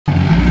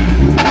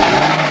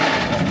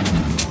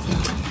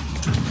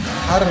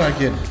How did I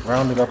get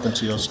rounded up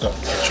into your stuff?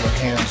 Get your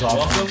hands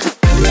off me.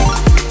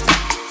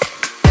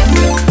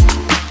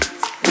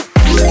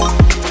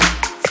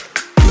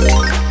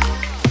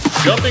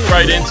 Jumping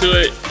right into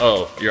it.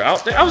 Oh, you're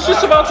out there? I was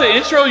just about to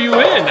intro you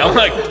in. I'm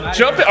like,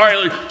 jumping. All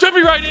right, like,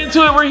 jumping right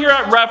into it. We're here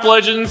at Rap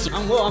Legends.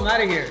 I'm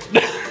out of here.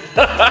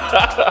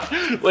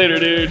 Later,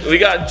 dude. We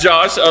got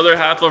Josh, other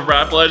half of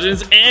Rap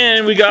Legends,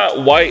 and we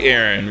got White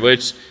Aaron,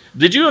 which,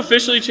 did you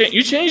officially change?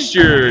 You changed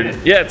your,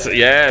 yeah, it's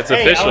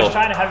official. I was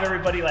trying to have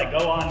everybody like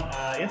go on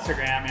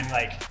Instagram and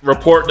like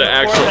report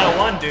that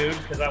one dude,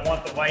 because I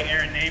want the White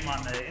Aaron name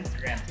on the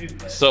Instagram too.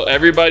 But. So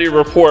everybody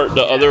report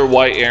the other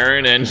White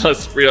Aaron and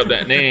let's free up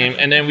that name.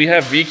 And then we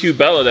have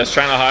vq.bella that's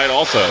trying to hide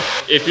also.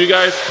 If you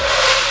guys,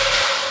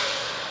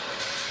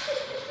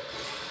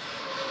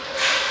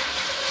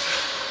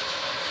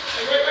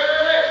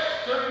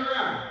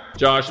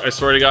 Josh, I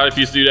swear to God, if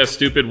you do that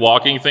stupid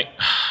walking thing.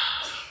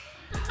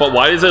 But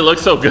why does it look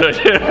so good?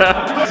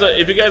 So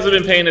if you guys have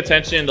been paying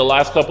attention, the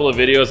last couple of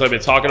videos I've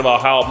been talking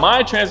about how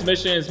my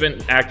transmission has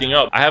been acting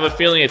up. I have a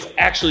feeling it's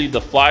actually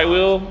the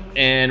flywheel,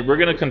 and we're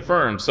gonna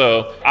confirm.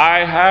 So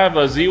I have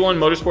a Z1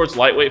 Motorsports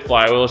lightweight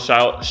flywheel.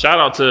 Shout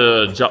out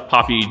to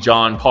Poppy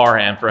John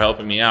Parham for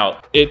helping me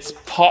out. It's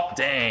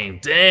dang,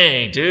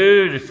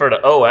 dude, for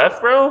the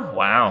OF, bro?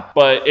 Wow.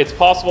 But it's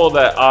possible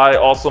that I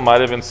also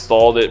might have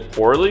installed it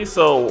poorly.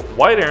 So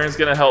White Aaron's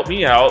gonna help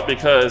me out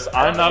because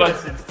I'm not a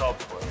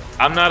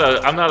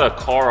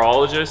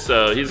carologist,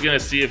 so he's gonna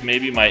see if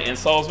maybe my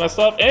install is messed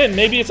up, and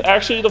maybe it's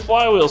actually the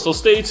flywheel, so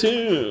stay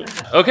tuned.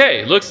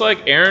 Okay, looks like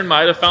Aaron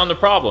might have found the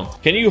problem.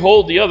 Can you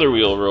hold the other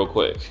wheel real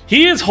quick?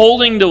 He is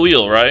holding the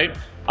wheel, right?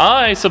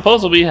 I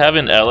supposedly have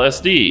an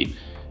LSD.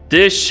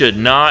 This should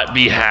not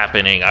be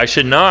happening. I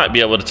should not be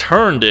able to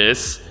turn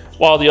this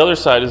while the other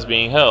side is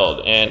being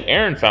held. And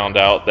Aaron found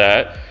out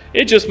that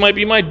it just might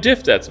be my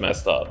diff that's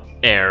messed up.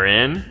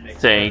 Aaron,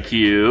 thank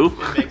you.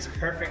 It makes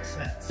perfect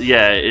sense.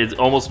 Yeah, it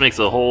almost makes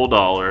a whole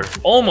dollar.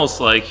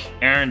 Almost like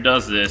Aaron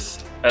does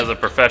this as a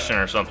profession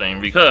or something,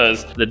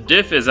 because the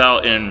diff is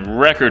out in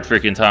record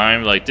freaking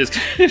time. Like this,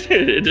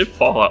 it did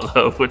fall out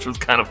though, which was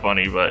kind of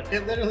funny, but.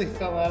 It literally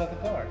fell out of the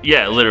car.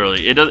 Yeah,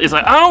 literally. It's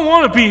like, I don't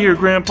want to be here,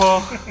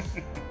 Grandpa.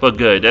 But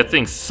good, that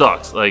thing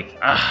sucks. Like,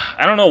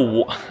 I don't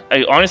know.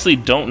 I honestly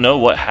don't know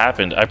what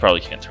happened. I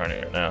probably can't turn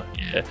it right now.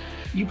 Yeah.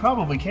 You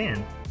probably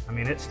can. I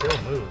mean, it still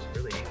moves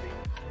really easy.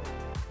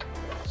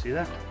 See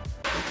that?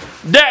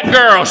 That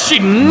girl, she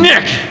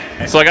nick.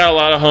 So I got a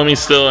lot of homies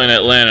still in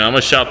Atlanta. I'm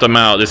gonna shout them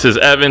out. This is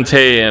Evan,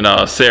 Tay, and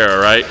Sarah,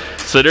 right?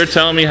 So they're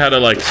telling me how to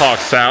like talk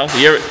south.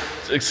 You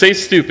ever say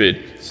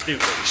stupid?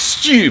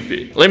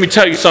 Stupid. Let me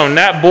tell you something.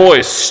 That boy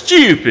is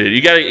stupid.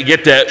 You gotta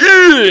get that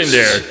in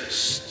there.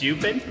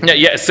 Stupid?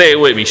 Yeah. Say it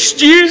with me.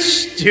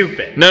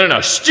 Stupid.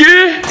 No.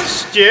 Stupid.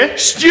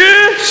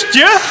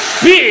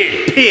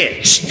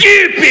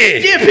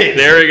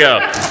 There we go.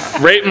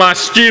 Rate my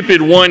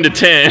stupid 1 to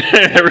 10.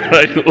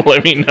 Everybody,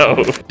 let me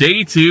know.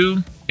 Day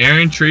 2.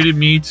 Aaron treated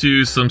me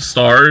to some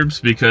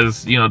Starbs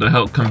because, you know, to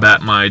help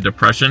combat my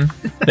depression.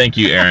 Thank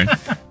you, Aaron.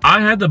 I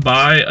had to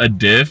buy a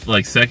diff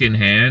like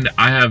secondhand.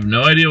 I have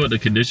no idea what the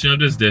condition of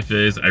this diff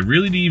is. I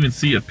really didn't even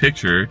see a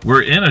picture.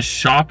 We're in a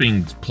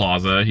shopping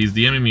plaza. He's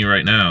DMing me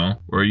right now.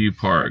 Where you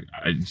park?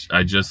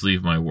 I just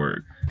leave my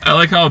work. I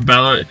like how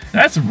Bella,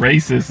 that's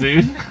racist,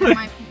 dude.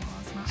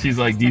 She's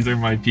like, these are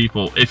my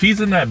people. If he's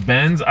in that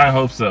Benz, I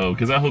hope so,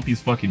 because I hope he's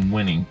fucking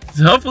winning.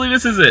 So hopefully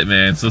this is it,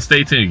 man. So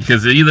stay tuned,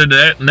 because either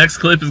the next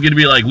clip is going to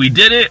be like, we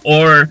did it,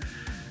 or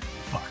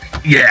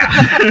fuck.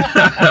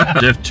 Yeah.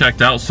 Diff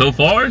checked out so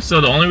far, so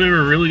the only way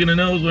we're really going to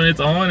know is when it's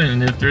on,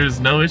 and if there's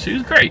no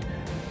issues, great.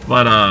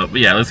 But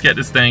yeah, let's get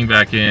this thing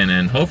back in,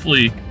 and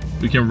hopefully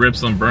we can rip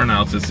some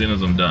burnouts as soon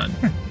as I'm done.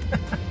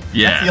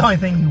 Yeah. That's the only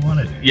thing you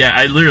want to do. Yeah,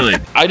 I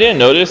didn't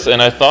notice,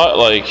 and I thought,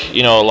 like,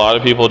 you know, a lot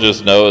of people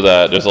just know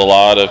that there's a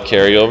lot of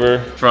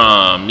carryover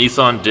from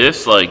Nissan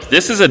diffs. Like,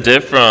 this is a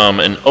diff from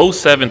an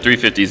 07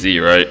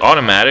 350Z, right?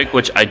 Automatic,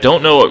 which I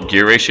don't know what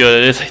gear ratio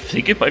it is. I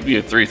think it might be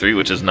a 3.3,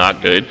 which is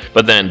not good.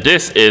 But then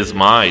this is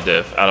my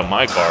diff out of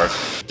my car.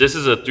 This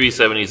is a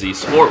 370Z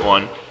Sport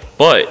one,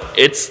 but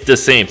it's the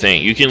same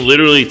thing. You can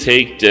literally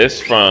take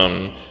diffs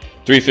from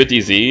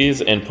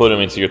 350Zs and put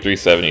them into your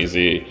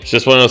 370Z. It's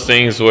just one of those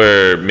things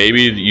where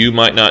maybe you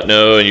might not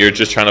know and you're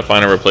just trying to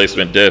find a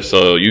replacement diff.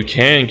 So you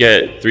can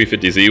get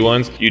 350Z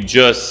ones. You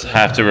just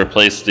have to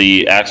replace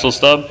the axle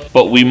stub.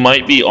 But we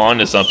might be on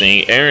to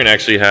something. Aaron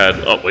actually had,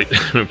 oh wait,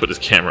 let me put his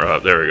camera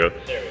up. There we go.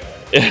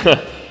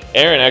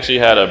 Aaron actually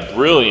had a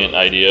brilliant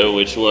idea,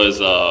 which was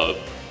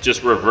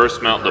just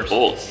reverse mount the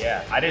bolts.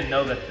 Yeah, I didn't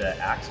know that the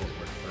axles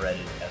were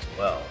threaded as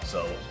well.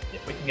 So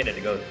if we can get it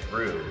to go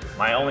through,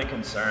 my only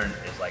concern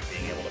is like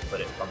being able to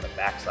put it from the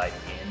backside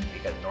in,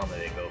 because normally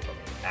they go from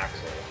the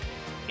axle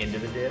into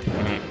the diff. We're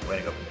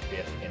gonna go from the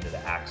diff into the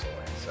axle,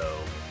 and so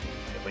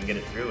if we can get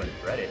it through and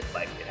thread it,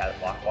 like it has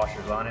lock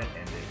washers on it,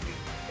 and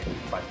if you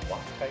find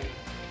lock tight.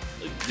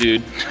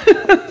 Dude,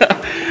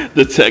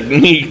 the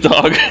technique,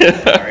 dog.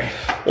 Sorry.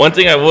 One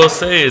thing I will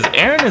say is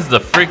Aaron is the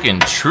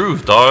freaking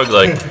truth, dog.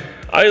 Like,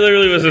 I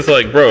literally was just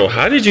like, bro,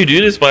 how did you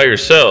do this by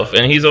yourself?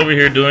 And he's over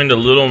here doing the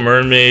Little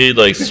Mermaid,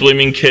 like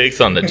swimming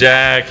kicks on the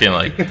jack, and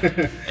like,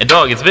 and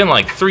dog, it's been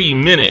like 3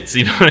 minutes.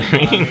 You know what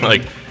I mean?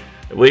 Like,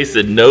 it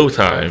wasted no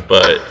time.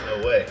 But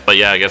No way. But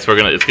yeah, I guess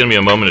it's gonna be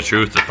a moment of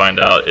truth to find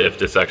out if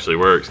this actually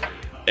works.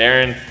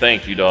 Aaron,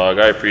 thank you, dog.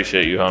 I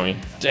appreciate you, homie.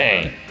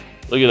 Dang.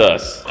 Look at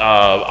us.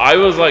 I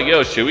was like,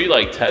 yo, should we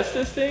like test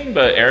this thing?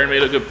 But Aaron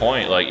made a good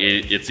point. Like,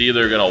 it's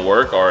either gonna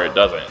work or it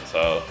doesn't.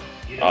 So,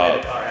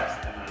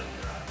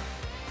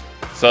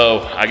 so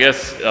I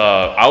guess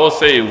I will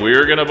say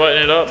we're gonna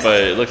button it up,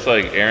 but it looks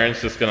like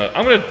Aaron's just gonna.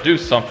 I'm gonna do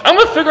something. I'm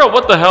gonna figure out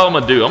what the hell I'm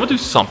gonna do. I'm gonna do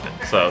something.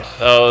 So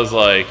that was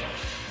like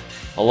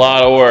a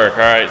lot of work. All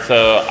right,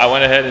 so I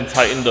went ahead and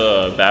tightened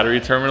the battery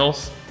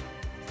terminals.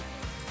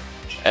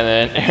 And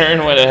then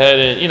Aaron went ahead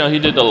and, you know, he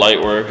did the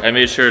light work. I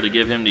made sure to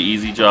give him the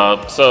easy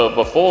job. So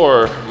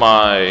before,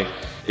 my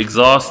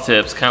exhaust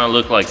tips kind of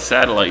look like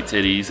satellite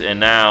titties, and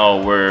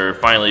now we're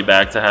finally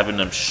back to having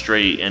them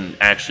straight and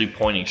actually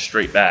pointing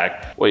straight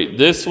back. Wait,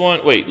 this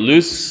one, wait,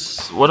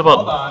 loose, what about?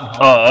 Hold on.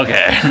 Oh,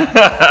 okay.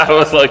 I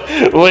was like,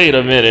 wait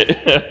a minute.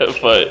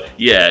 But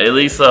yeah, at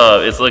least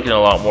it's looking a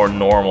lot more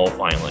normal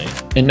finally.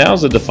 And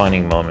now's the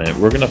defining moment.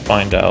 We're gonna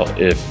find out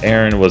if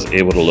Aaron was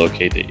able to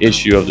locate the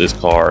issue of this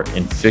car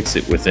and fix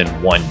it within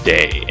 1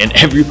 day. And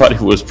everybody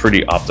was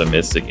pretty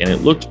optimistic and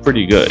it looked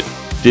pretty good.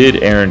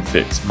 Did Aaron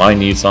fix my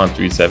Nissan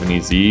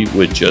 370Z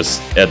with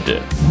just a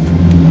dip?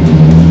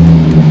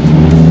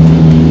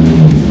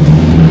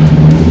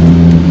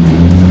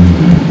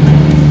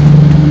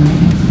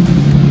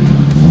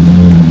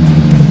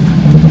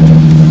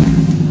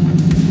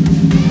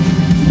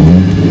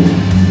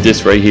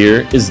 This right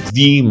here is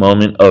the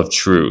moment of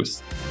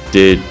truth.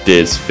 Did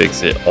this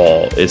fix it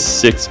all? Is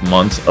 6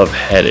 months of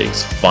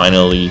headaches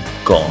finally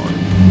gone?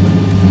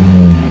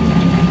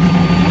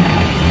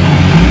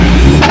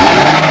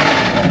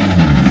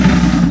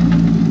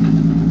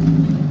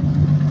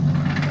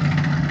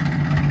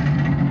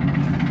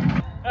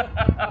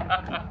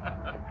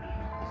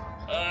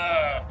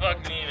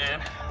 Fuck me,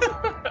 man.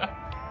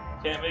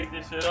 Can't make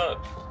this shit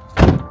up.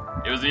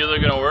 It was either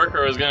gonna work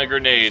or it was gonna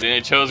grenade, and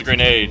it chose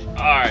grenade.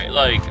 Alright,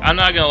 like, I'm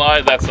not gonna lie,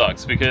 that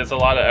sucks because it's a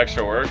lot of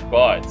extra work,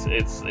 but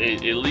it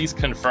at least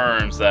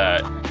confirms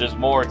that there's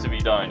more to be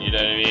done, you know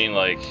what I mean?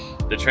 Like,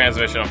 the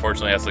transmission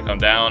unfortunately has to come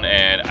down,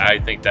 and I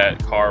think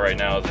that car right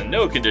now is in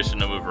no condition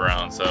to move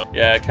around. So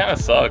yeah, it kind of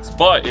sucks,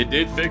 but it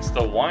did fix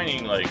the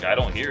whining. Like, I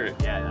don't hear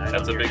it. Yeah,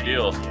 that's a big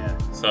deal. Yeah.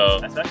 So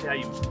especially how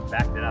you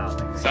backed it out.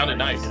 Like, sounded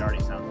nice. It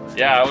already sounded good.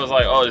 Yeah, I was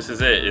like, oh, this is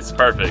it. It's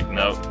perfect.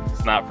 Nope,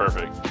 it's not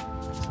perfect.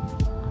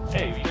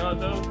 Hey, you know what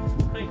though?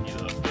 Thank you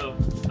though.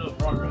 Still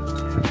progress.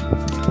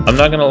 Yeah. I'm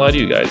not gonna lie to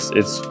you guys.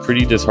 It's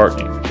pretty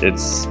disheartening.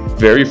 It's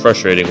very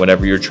frustrating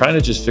whenever you're trying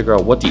to just figure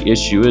out what the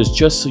issue is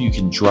just so you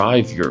can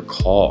drive your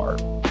car.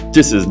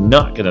 This is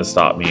not gonna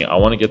stop me. I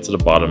want to get to the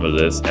bottom of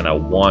this, and I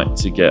want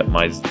to get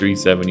my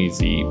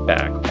 370Z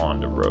back on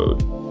the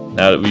road.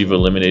 Now that we've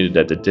eliminated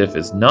that the diff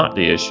is not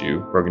the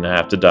issue, we're gonna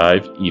have to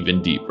dive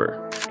even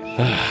deeper.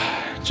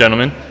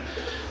 Gentlemen,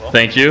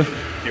 thank you.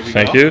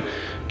 Thank you.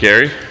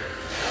 Gary.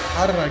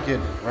 How did I get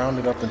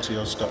rounded up into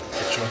your stuff?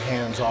 Get your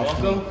hands off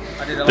me.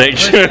 Thank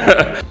you.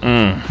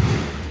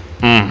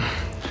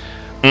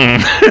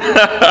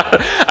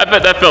 I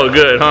bet that felt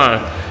good, huh?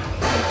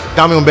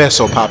 Dame un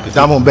beso, papi.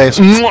 Dame un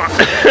beso.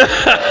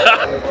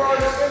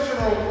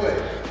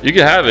 You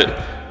can have it.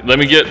 Let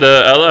me get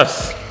the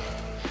LS.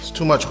 It's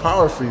too much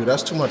power for you.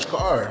 That's too much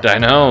car. I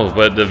know,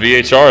 but the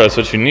VHR, that's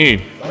what you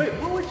need. Wait,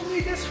 what would you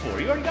need this for?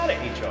 You already got an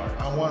HR.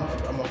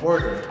 I'm a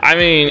hoarder. I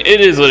mean,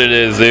 it is what it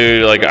is,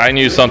 dude. Like, I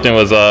knew something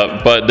was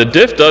up, but the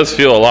diff does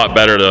feel a lot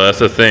better, though. That's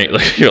the thing.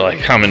 Like, you're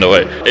like, I'm in the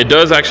way. It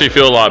does actually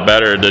feel a lot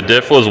better. The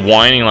diff was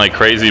whining like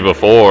crazy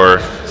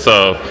before,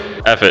 so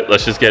F it.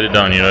 Let's just get it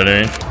done, you know what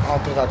I mean? I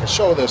don't think I can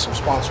show this. I'm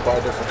sponsored by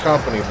a different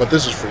company, but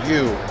this is for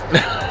you.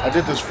 I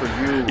did this for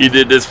you. You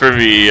did this for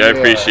me. I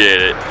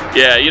appreciate it.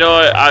 Yeah, you know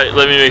what?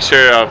 Let me make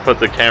sure I'll put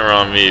the camera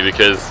on me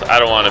because I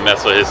don't want to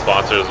mess with his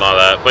sponsors and all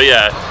that. But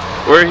yeah,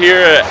 we're here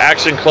at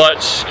Action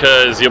Clutch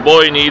because your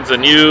boy needs a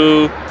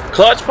new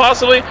clutch,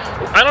 possibly.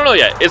 I don't know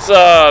yet. It's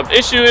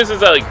issue is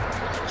that like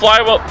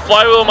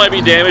flywheel might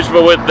be damaged,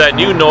 but with that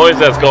new noise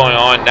that's going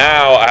on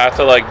now, I have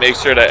to like make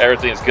sure that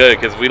everything's good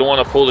because we don't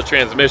want to pull the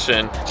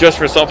transmission just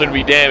for something to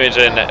be damaged,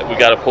 and we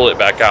got to pull it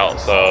back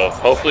out. So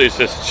hopefully it's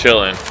just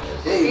chilling.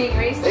 Being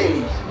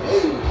racist.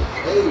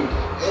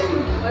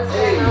 What's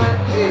going on?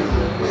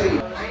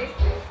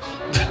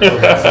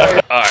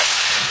 All right,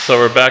 so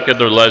we're back at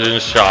the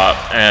Legends shop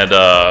and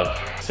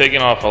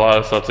taking off a lot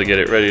of stuff to get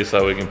it ready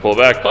so we can pull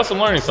back. Plus I'm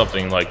learning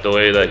something, like the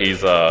way that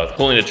he's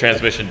pulling the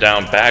transmission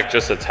down back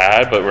just a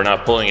tad, but we're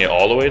not pulling it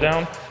all the way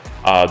down,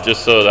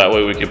 just so that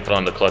way we can put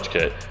on the clutch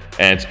kit.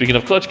 And speaking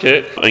of clutch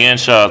kit, again,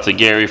 shout out to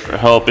Gary for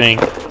helping.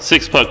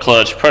 6-putt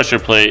clutch, pressure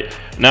plate.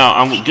 Now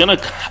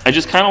I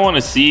just kind of want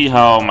to see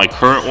how my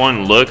current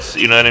one looks,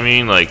 you know what I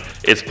mean? Like,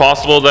 it's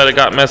possible that it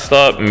got messed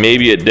up,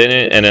 maybe it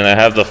didn't, and then I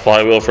have the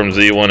flywheel from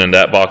Z1 in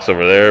that box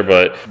over there,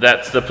 but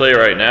that's the play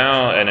right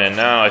now. And then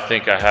now I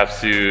think I have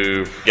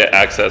to get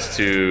access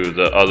to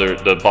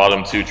the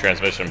bottom 2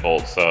 transmission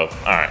bolts. So,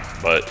 all right,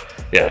 but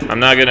yeah,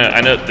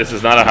 I know this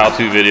is not a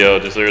how-to video,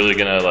 just literally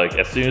gonna, like,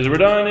 as soon as we're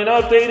done and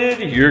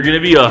updated, you're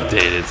gonna be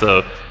updated.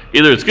 So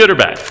either it's good or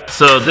bad.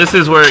 So this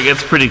is where it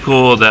gets pretty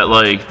cool that,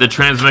 like, the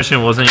transmission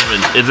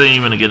isn't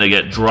even gonna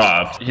get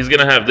dropped. He's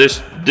gonna have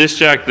this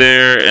jack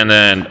there, and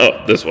then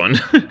this one,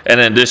 and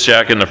then this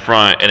jack in the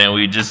front, and then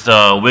we just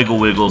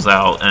wiggles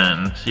out,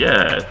 and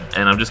yeah.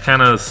 And I'm just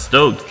kind of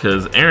stoked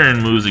because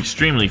Aaron moves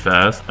extremely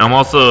fast. I'm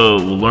also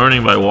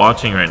learning by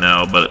watching right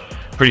now, but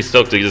pretty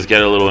stoked to just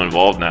get a little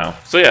involved now.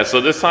 So yeah,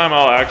 so this time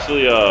I'll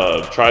actually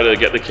try to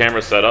get the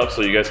camera set up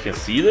so you guys can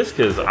see this,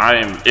 because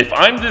if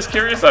I'm this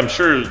curious, I'm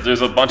sure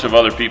there's a bunch of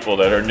other people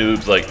that are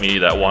noobs like me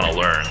that want to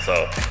learn.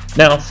 So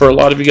now, for a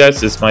lot of you guys,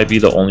 this might be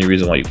the only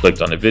reason why you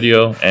clicked on the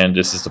video, and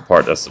this is the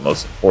part that's the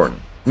most important.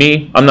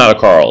 Me, I'm not a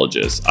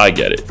carologist. I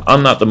get it.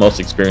 I'm not the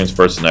most experienced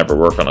person to ever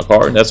work on a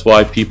car, and that's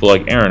why people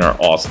like Aaron are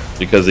awesome,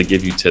 because they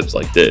give you tips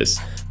like this.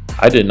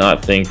 I did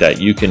not think that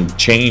you can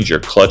change your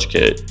clutch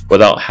kit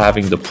without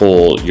having to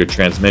pull your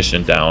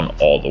transmission down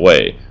all the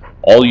way.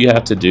 All you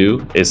have to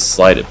do is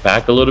slide it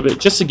back a little bit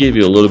just to give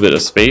you a little bit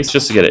of space,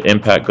 just to get an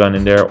impact gun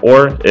in there,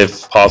 or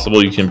if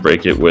possible, you can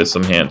break it with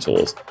some hand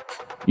tools.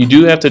 You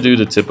do have to do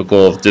the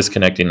typical of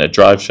disconnecting the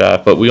drive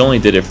shaft, but we only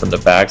did it from the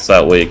back so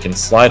that way it can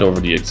slide over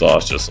the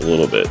exhaust just a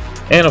little bit.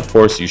 And of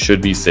course, you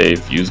should be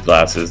safe. Use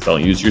glasses,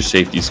 don't use your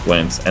safety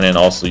squints. And then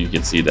also you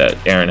can see that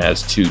Aaron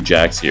has 2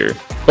 jacks here.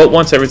 But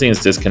once everything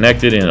is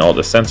disconnected and all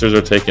the sensors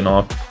are taken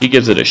off, he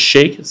gives it a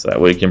shake so that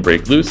way it can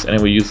break loose, and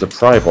then we use the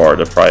pry bar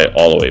to pry it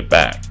all the way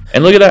back.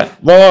 And look at that,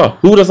 voila,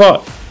 who would have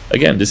thought?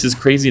 Again, this is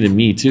crazy to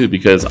me too,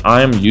 because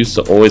I'm used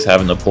to always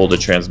having to pull the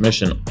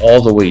transmission all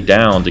the way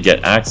down to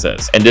get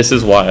access. And this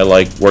is why I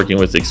like working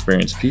with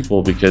experienced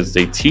people, because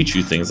they teach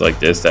you things like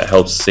this that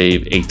helps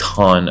save a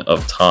ton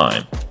of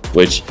time,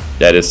 which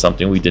that is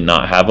something we did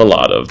not have a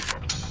lot of.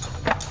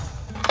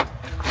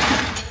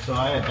 So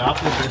I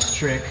adopted this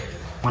trick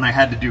when I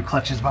had to do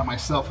clutches by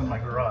myself in my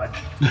garage.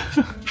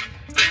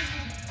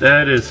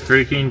 That is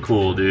freaking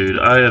cool, dude.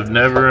 I have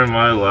never in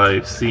my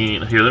life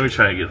seen... Here, let me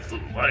try to get the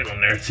light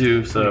on there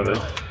too. So,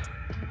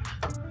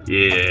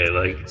 yeah,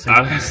 like, so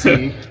you can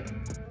see.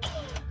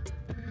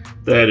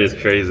 That is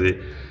crazy.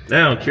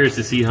 Now I'm curious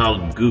to see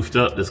how goofed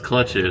up this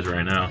clutch is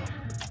right now.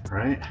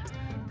 Right?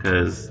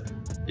 Because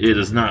it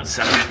does not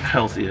sound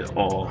healthy at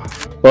all.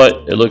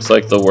 But it looks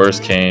like the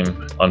worst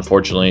came.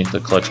 Unfortunately, the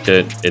clutch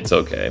kit, it's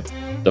okay.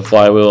 The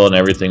flywheel and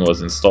everything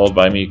was installed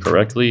by me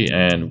correctly,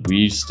 and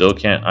we still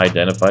can't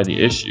identify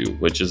the issue,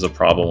 which is a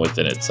problem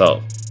within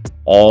itself.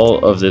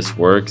 All of this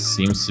work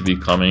seems to be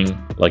coming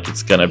like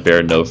it's gonna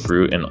bear no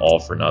fruit and all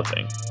for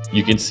nothing.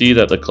 You can see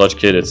that the clutch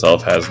kit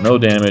itself has no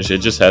damage. It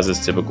just has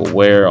its typical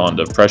wear on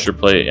the pressure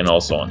plate and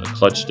also on the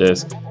clutch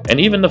disc. And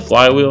even the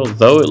flywheel,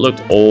 though it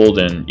looked old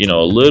and, you know,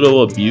 a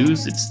little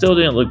abused, it still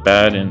didn't look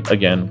bad, and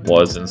again,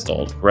 was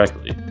installed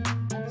correctly.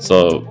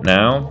 So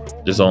now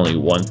there's only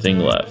one thing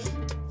left: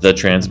 the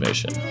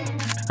transmission.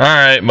 All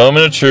right,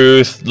 moment of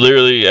truth.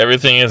 Literally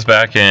everything is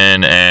back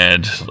in,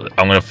 and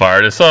I'm gonna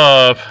fire this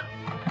up.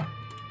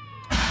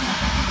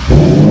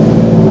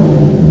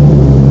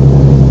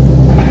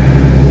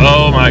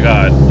 Oh my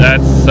God,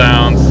 that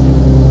sounds...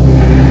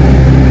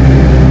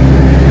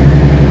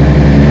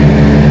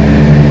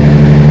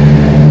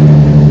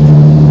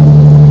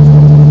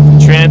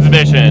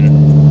 Transmission.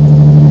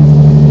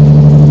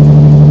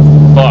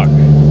 Fuck.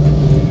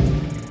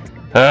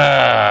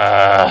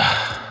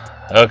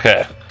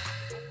 Okay.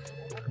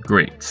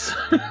 Great.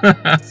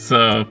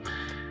 So,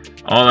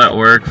 all that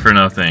work for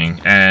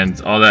nothing,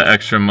 and all that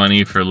extra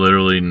money for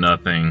literally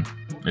nothing.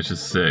 It's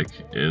just sick.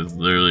 It's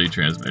literally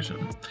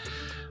transmission.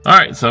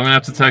 Alright, so I'm gonna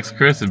have to text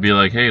Chris and be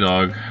like, hey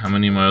dog, I'm gonna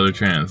need my other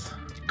trans.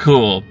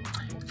 Cool.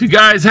 If you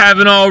guys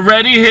haven't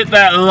already, hit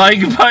that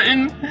like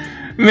button.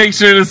 Make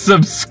sure to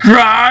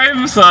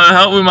subscribe so I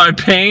help with my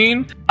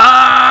pain.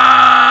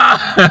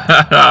 Ah!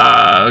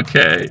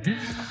 Okay.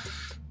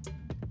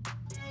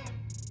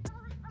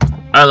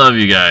 I love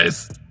you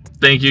guys.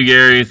 Thank you,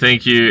 Gary.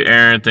 Thank you,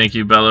 Aaron. Thank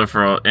you, Bella,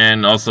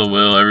 and also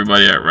Will,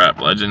 everybody at Rap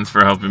Legends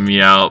for helping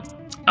me out.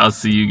 I'll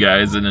see you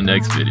guys in the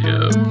next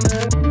video.